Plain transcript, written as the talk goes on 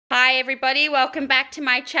everybody, welcome back to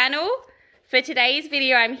my channel. For today's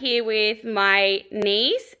video I'm here with my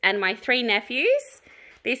niece and my 3 nephews.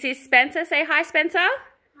 This is Spencer. Say hi, Spencer.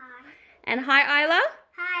 Hi. And hi, Isla.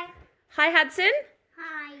 Hi. Hi, Hudson.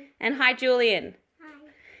 Hi. And hi, Julian. Hi.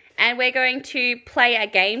 And we're going to play a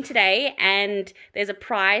game today, and there's a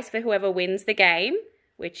prize for whoever wins the game,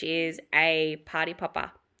 which is a party popper.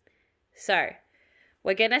 So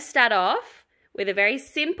we're going to start off with a very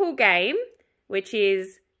simple game, which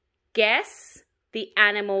is guess the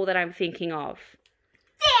animal that I'm thinking of.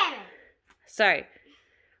 Damn it. So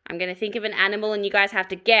I'm going to think of an animal and you guys have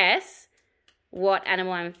to guess what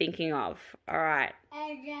animal I'm thinking of. All right.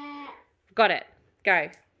 Got it. Go. Is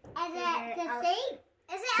it the sheep?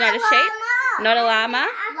 Is it It's not a sheep. Not a llama.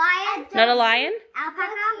 Lion? Not a lion.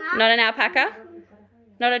 Alpaca? Not an alpaca.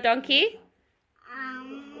 Not a donkey.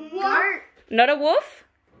 Goat? Not a wolf.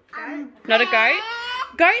 Not a goat.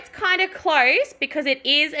 Goat's kind of close because it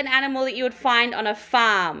is an animal that you would find on a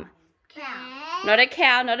farm. Cow? Not a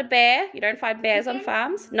cow, not a bear. You don't find bears on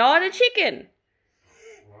farms. Not a chicken.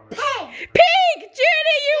 Pig? Pig!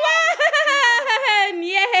 Judy, you won!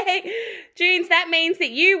 Yay! Junes, that means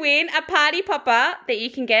that you win a party popper that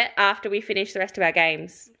you can get after we finish the rest of our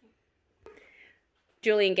games.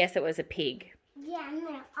 Julian guessed it was a pig. Yeah,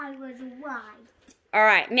 no, I was right. All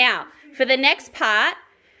right, now, for the next part,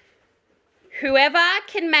 whoever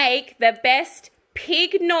can make the best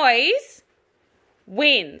pig noise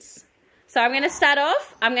wins. So I'm going to start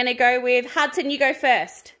off. I'm going to go with Hudson. You go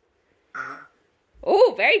first.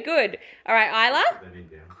 Oh, very good. All right, Isla.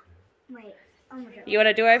 Wait. Oh my God. You want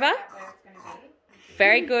to do over?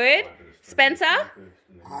 Very good. Spencer.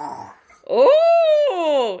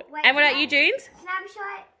 Oh. And what about you, Junes? Can I have a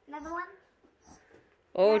shot? Another one?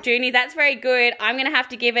 Oh, Junie, that's very good. I'm going to have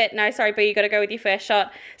to give it... No, sorry, but you got to go with your first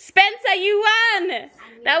shot. Spencer, you won!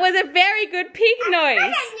 That was a very good pig noise.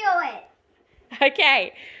 I knew it.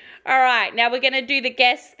 Okay. All right. Now we're going to do the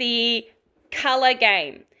guess the colour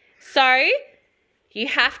game. So you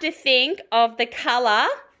have to think of the colour.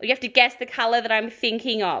 You have to guess the colour that I'm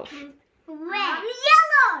thinking of. Red.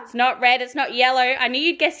 Yellow. It's not red. It's not yellow. I knew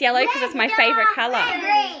you'd guess yellow because it's my favourite colour.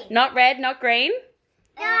 Green. Not red, not green.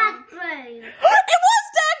 Dark blue. It was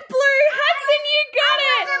dark blue. Hudson, you got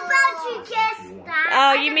it. I was about to guess that.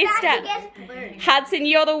 Oh, you missed it. Hudson,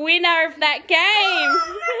 you're the winner of that game.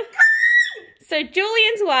 So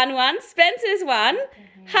Julian's won one, Spencer's won,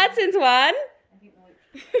 Hudson's won,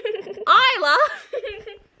 Isla.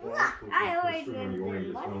 I always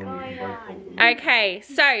win. What's going on? Okay,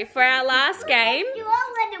 so for our last game, You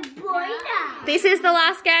all let a boy now. this is the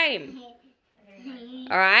last game.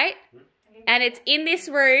 All right? And it's in this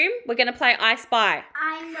room. We're going to play I Spy.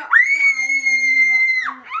 I'm not playing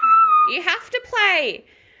anymore. You have to play.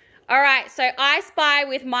 All right, so I spy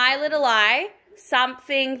with my little eye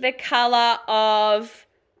something the colour of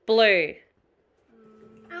blue.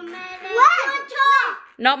 What? Top.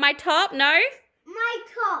 Not my top, no. My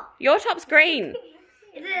top. Your top's green.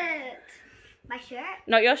 Is it my shirt?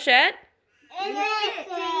 Not your shirt. Is it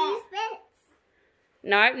these bits?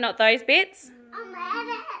 No, not those bits. I'm at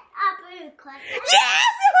it. A blue cushion. Yes,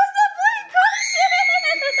 it was the blue cushion.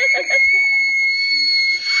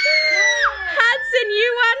 Hudson, you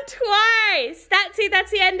won twice. That's it.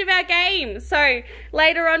 That's the end of our game. So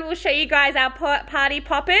later on, we'll show you guys our party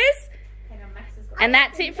poppers. And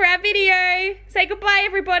that's it for our video. Say goodbye,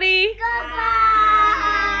 everybody. Goodbye.